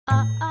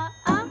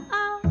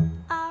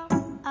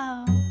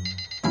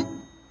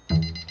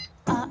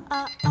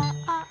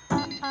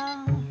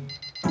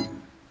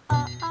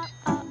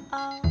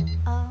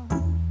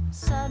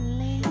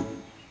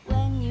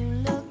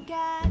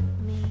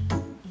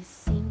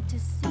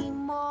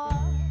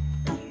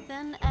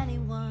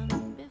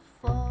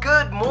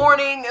Good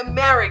morning,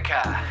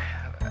 America.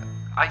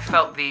 I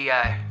felt the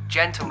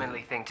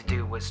gentlemanly thing to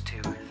do was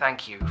to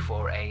thank you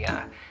for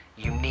a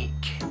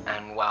unique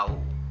and, well,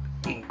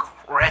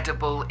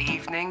 incredible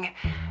evening.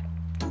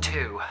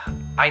 2,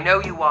 I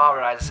know you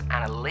are as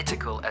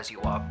analytical as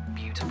you are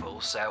beautiful,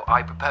 so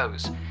I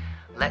propose,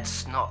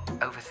 let's not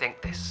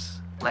overthink this.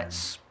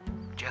 Let's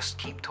just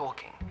keep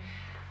talking.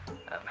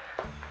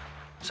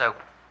 So,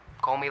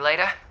 call me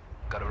later.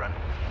 Gotta run.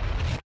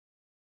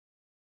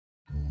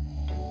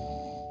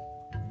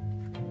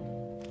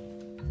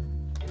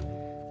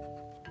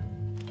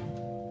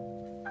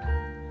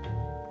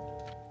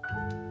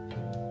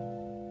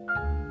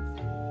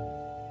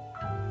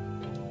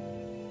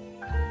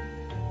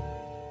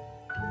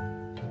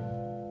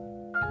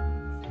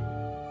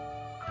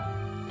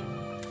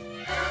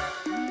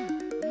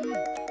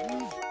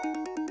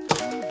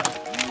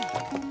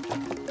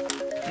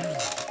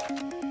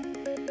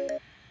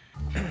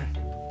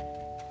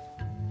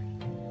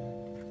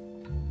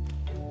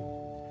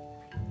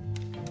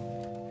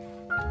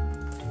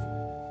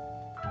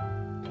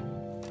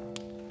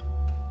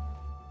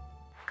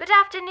 Good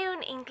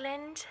afternoon,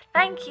 England.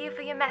 Thank you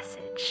for your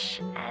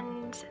message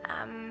and,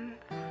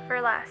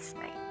 for last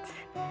night.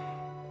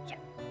 Yeah.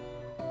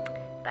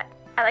 But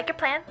I like your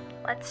plan.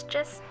 Let's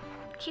just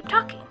keep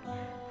talking.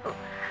 Ooh,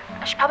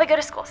 I should probably go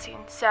to school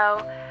soon,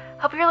 so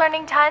hope you're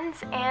learning tons,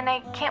 and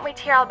I can't wait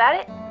to hear all about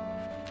it.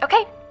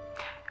 Okay,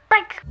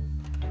 break!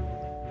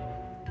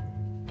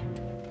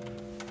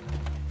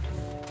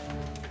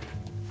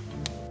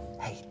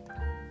 Hey,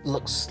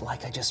 looks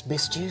like I just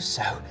missed you,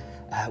 so...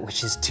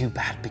 which is too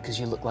bad because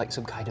you look like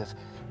some kind of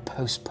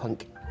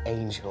post-punk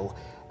angel.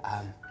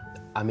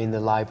 I'm in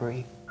the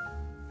library,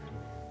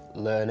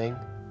 learning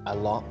a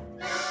lot.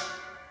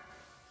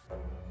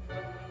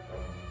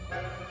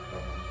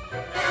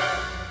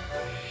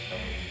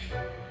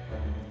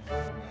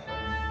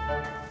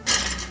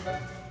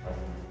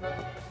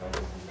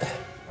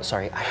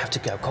 Sorry, I have to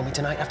go. Call me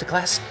tonight after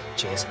class.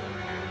 Cheers.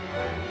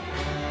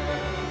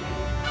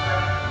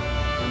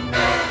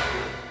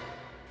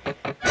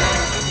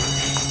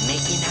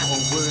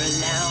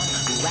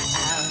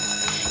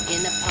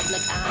 In the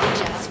public, I'm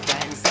just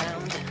friend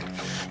sound.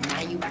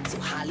 Now you act so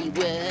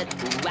Hollywood,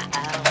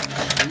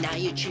 wow. Now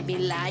you treat me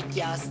like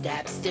your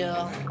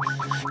stepstool.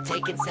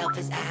 Taking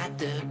selfies at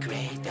the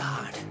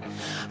graveyard.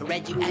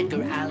 Read you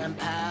Edgar Allan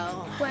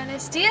Poe.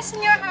 Buenos dias,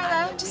 Senor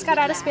Harwell. Just got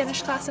out of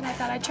Spanish class and I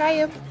thought I'd try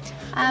you.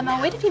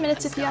 I'll wait a few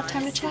minutes if you have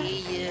time to chat.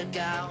 You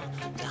go,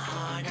 the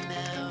heart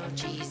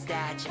emojis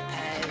that you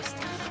post.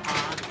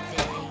 All the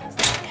things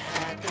that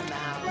hurt the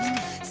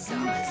most.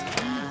 Summer's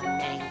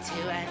coming to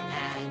an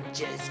end.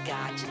 Just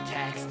got your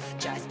text,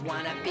 just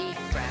wanna be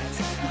friends.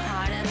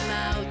 Heart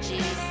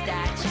emojis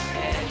that you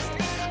post,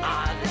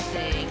 all the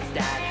things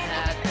that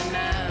hurt the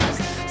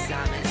most.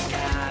 Summer's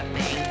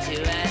coming to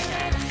an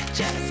end,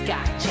 just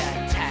got your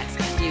text.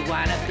 You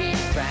wanna be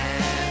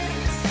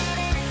friends,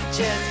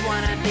 just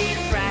wanna be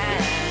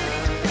friends,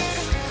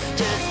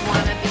 just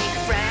wanna be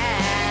friends.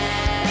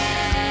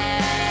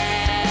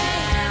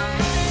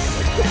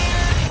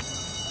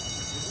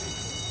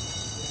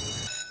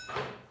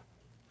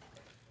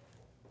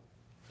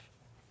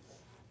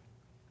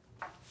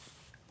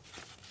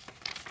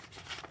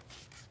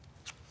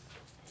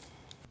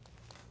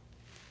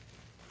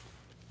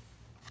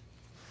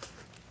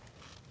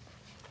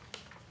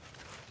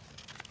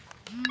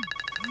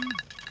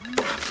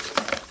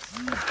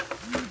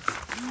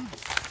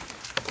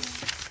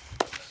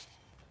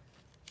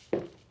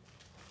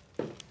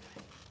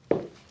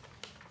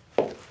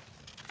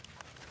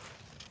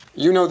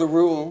 You know the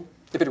rule.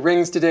 If it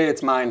rings today,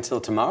 it's mine till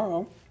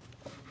tomorrow.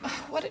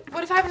 What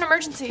if I have an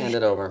emergency? Hand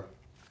it over.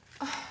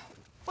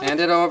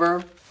 Hand it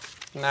over.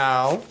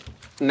 Now.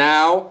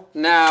 Now,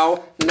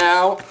 now,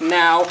 now,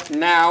 now,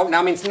 now.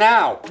 Now means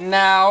now.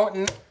 Now.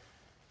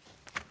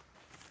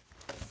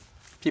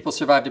 People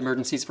survived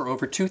emergencies for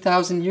over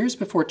 2,000 years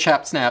before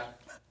Chatty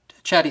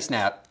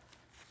Snap.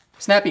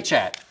 Snappy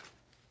Chat.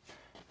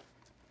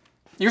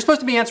 You're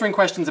supposed to be answering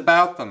questions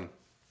about them.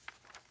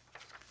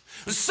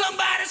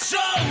 Somebody show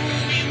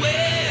me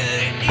where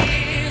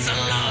it is, I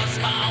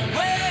lost my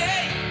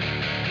way.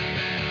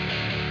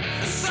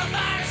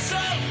 Somebody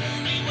show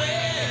me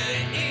where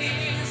it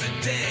is, a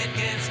debt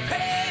gets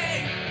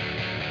paid.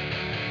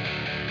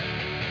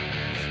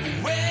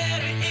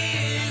 Where it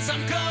is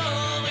I'm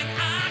going,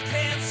 I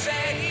can't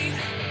say,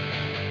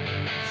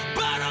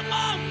 but I'm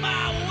on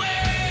my way.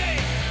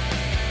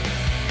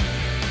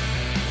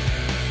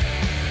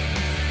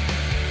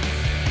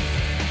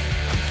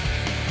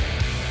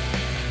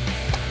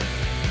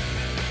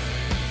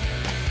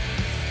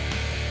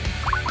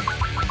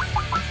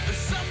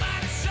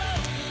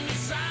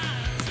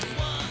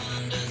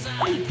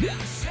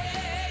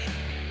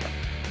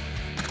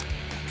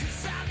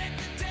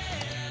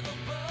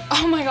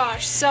 Oh my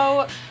gosh,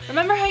 so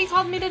remember how you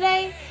called me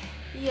today?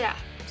 Yeah,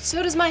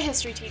 so does my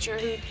history teacher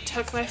who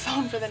took my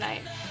phone for the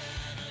night.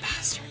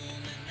 Bastard.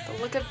 The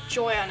look of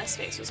joy on his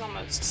face was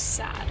almost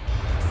sad.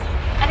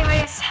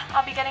 Anyways,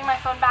 I'll be getting getting my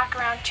phone back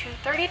around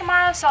 2:30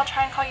 tomorrow, so I'll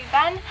try and call you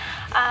then.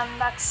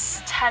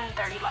 That's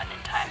 10:30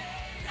 London time.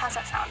 How's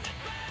that sound?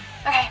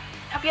 Okay,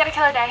 hope you had a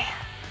killer day.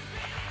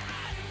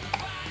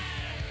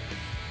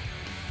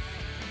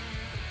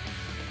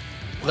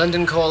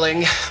 London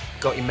calling.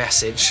 Got your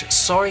message.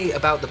 Sorry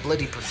about the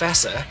bloody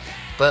professor,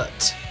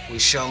 but we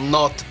shall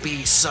not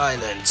be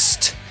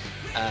silenced.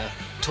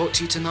 Talk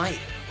to you tonight,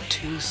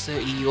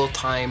 2:30 your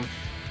time,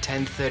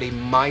 10:30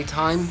 my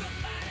time,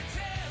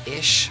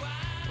 ish.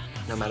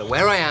 No matter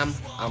where I am,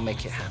 I'll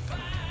make it happen.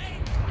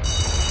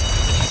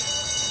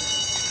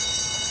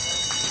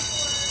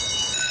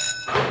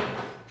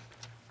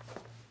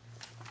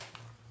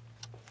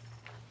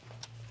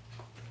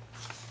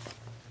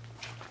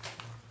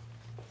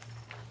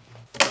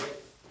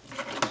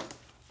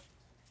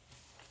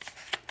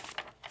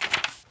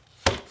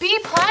 B+?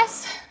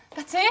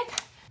 That's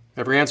it?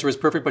 Every answer is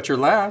perfect but your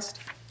last.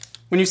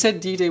 When you said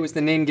D-Day was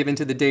the name given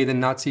to the day the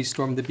Nazis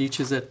stormed the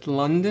beaches at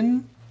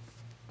London?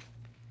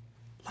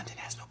 London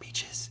has no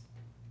beaches.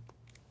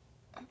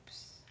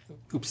 Oops.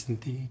 Oops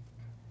indeed.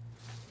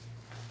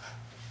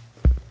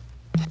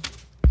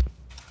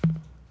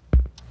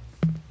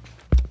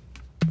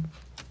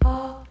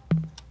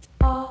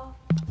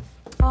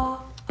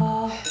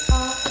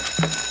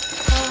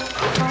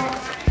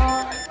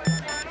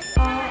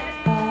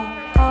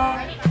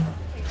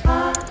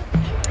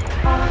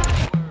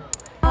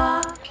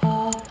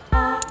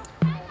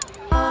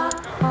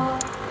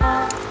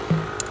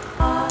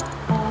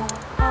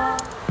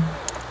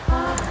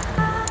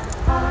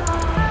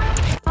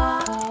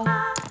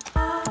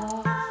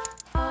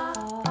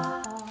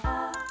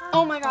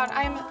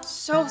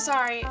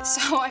 Sorry.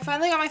 So I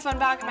finally got my phone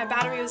back and my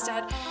battery was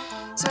dead,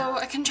 so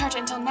I couldn't charge it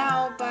until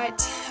now,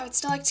 but I would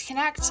still like to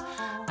connect.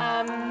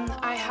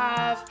 I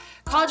have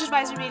college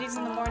advisory meetings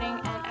in the morning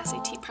and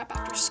SAT prep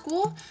after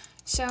school,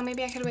 so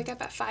maybe I could wake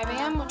up at 5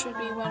 a.m., which would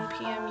be 1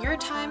 p.m. your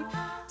time,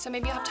 so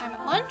maybe I'll have time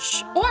at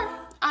lunch, or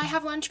I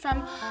have lunch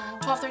from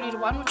 12:30 to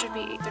 1, which would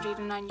be 8:30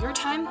 to 9 your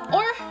time,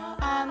 or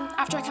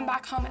after I come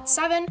back home at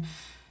 7,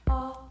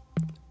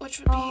 which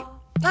would be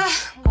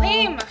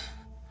lame.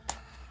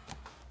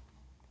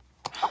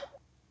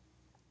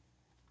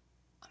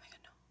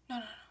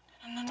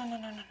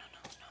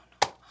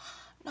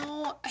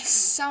 No, I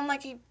sound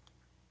like a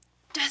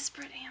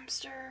desperate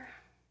hamster.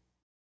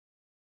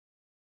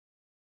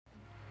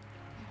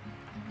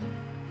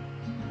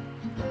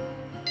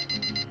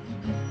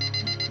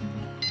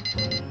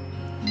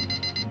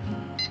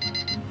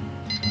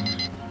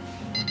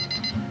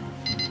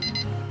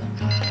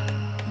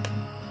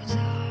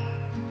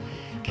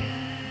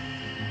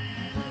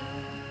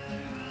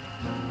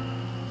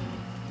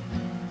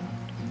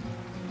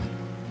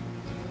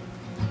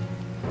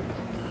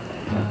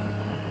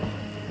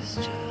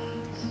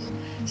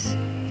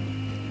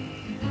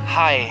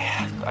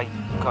 Hi, I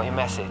got your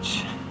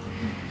message.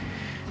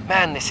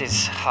 Man, this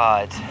is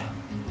hard.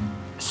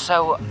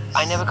 So,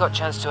 I never got a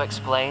chance to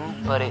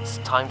explain, but it's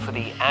time for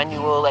the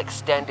annual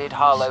extended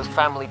Harlow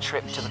family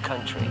trip to the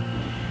country.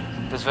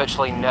 There's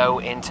virtually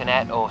no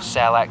internet or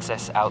cell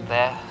access out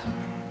there.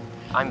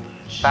 I'm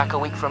back a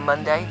week from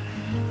Monday.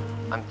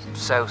 I'm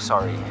so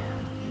sorry.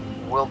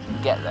 We'll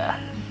get there.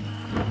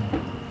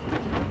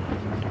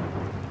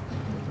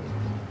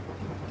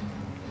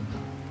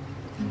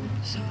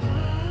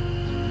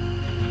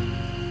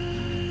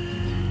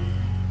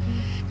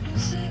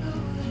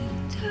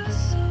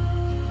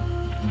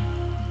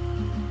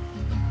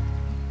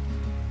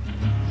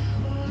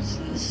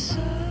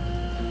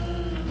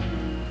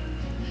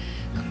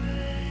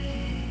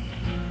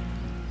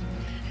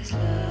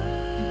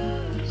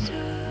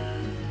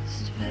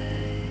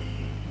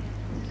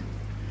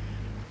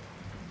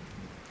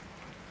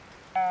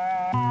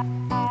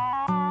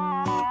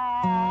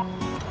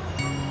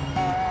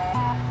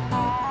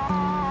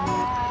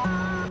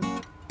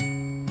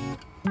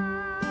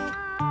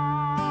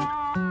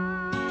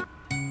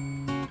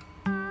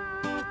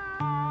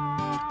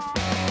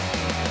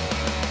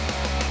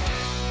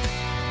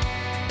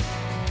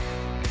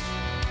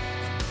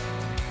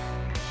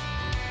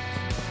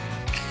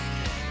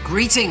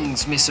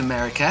 Greetings, Miss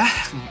America.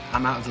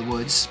 I'm out of the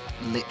woods,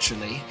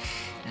 literally,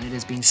 and it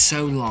has been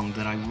so long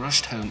that I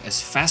rushed home as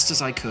fast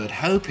as I could,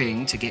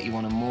 hoping to get you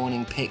on a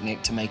morning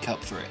picnic to make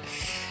up for it.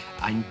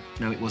 I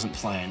know it wasn't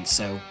planned,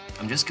 so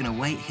I'm just gonna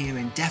wait here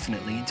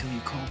indefinitely until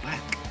you call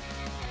back.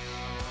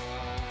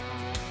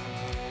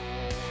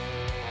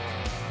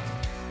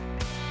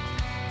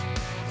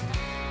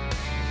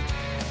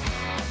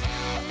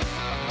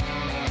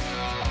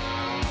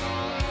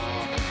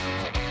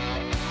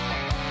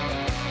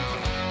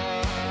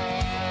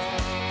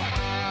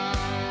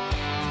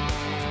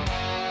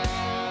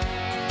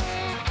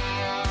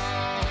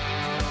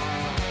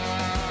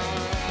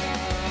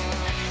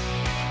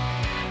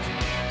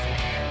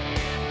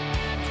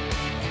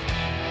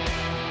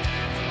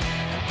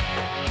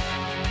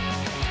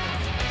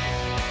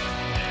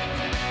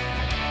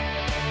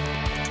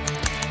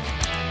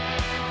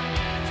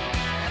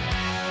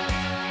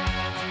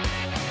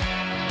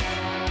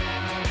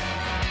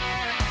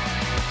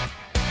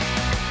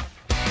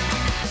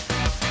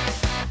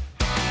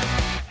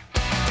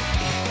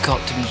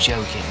 got to be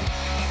joking.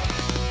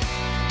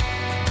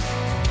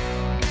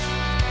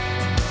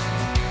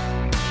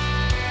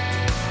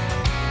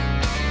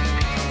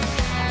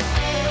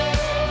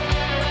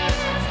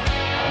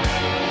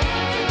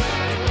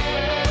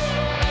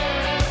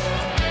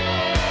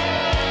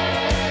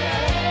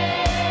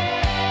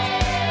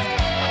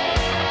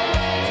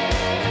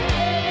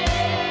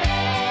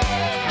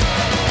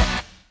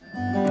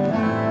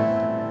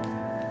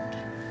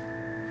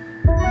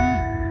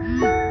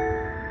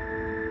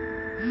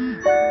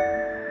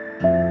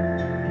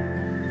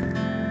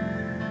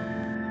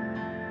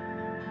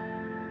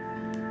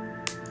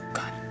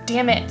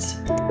 Damn it.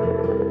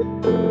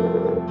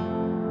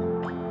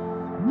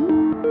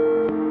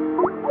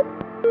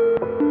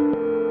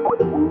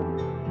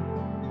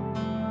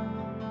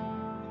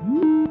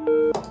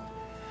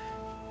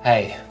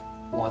 Hey,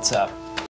 what's up?